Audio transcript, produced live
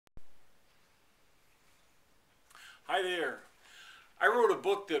Hi there. I wrote a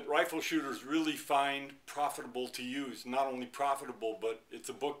book that rifle shooters really find profitable to use. Not only profitable, but it's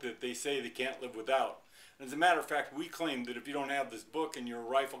a book that they say they can't live without. And as a matter of fact, we claim that if you don't have this book and you're a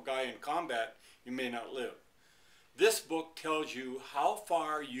rifle guy in combat, you may not live. This book tells you how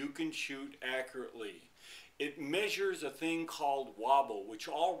far you can shoot accurately. It measures a thing called wobble, which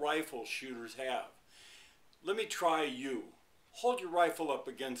all rifle shooters have. Let me try you. Hold your rifle up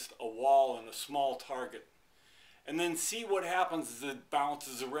against a wall and a small target, and then see what happens as it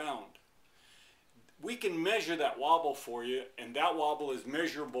bounces around. We can measure that wobble for you, and that wobble is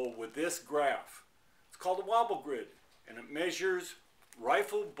measurable with this graph. It's called a wobble grid, and it measures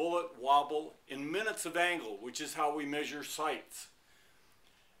rifle bullet wobble in minutes of angle, which is how we measure sights.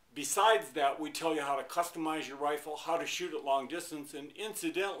 Besides that, we tell you how to customize your rifle, how to shoot at long distance, and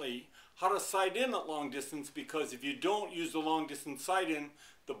incidentally, how to sight in at long distance, because if you don't use the long distance sight in,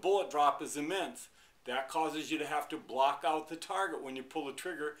 the bullet drop is immense. That causes you to have to block out the target when you pull the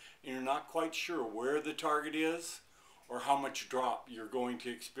trigger and you're not quite sure where the target is or how much drop you're going to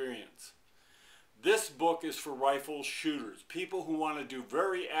experience. This book is for rifle shooters, people who want to do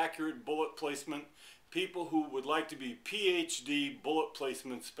very accurate bullet placement, people who would like to be PhD bullet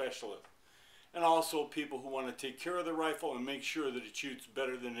placement specialists, and also people who want to take care of the rifle and make sure that it shoots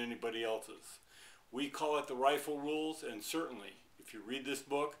better than anybody else's. We call it the rifle rules, and certainly if you read this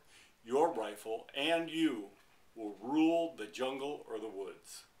book, your rifle and you will rule the jungle or the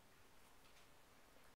woods.